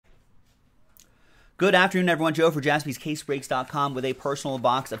Good afternoon, everyone. Joe for JaspysCaseBreaks.com with a personal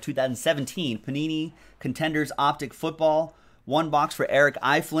box of 2017 Panini Contenders Optic Football. One box for Eric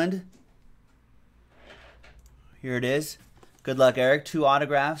Eifland. Here it is. Good luck, Eric. 2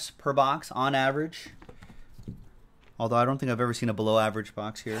 autographs per box on average. Although I don't think I've ever seen a below average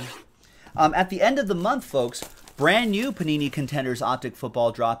box here. At the end of the month, folks, brand new Panini Contenders Optic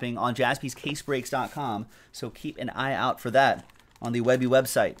Football dropping on JaspysCaseBreaks.com. So keep an eye out for that on the Webby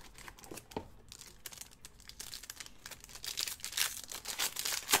website.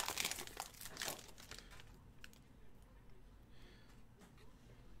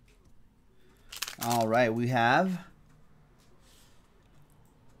 All right, we have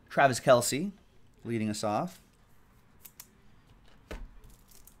Travis Kelce leading us off.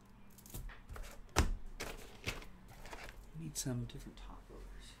 Need some different top loaders.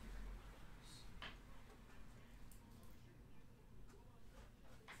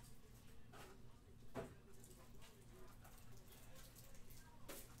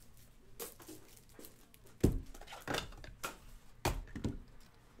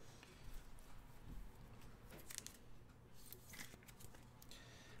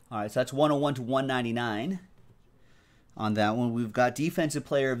 All right, so that's 101 to 199. On that one, we've got Defensive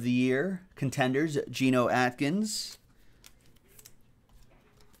Player of the Year, Contenders, Geno Atkins.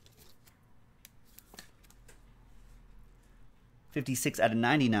 $56 out of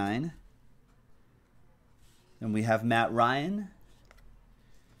 99. Then we have Matt Ryan.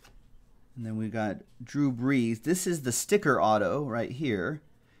 And then we got Drew Brees. This is the sticker auto right here.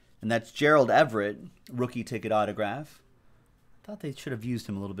 And that's Gerald Everett, rookie ticket autograph. Thought they should have used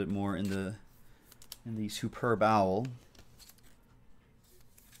him a little bit more in the superb owl.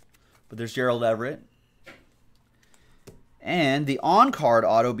 But there's Gerald Everett. And the on-card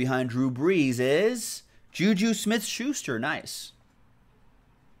auto behind Drew Brees is Juju Smith-Schuster. Nice.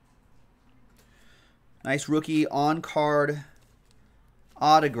 Nice rookie on-card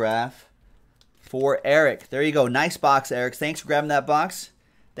autograph for Eric. There you go. Nice box, Eric. Thanks for grabbing that box.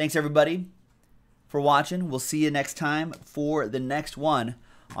 Thanks, everybody, for watching. We'll see you next time for the next one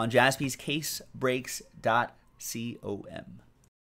on JaspysCaseBreaks.com.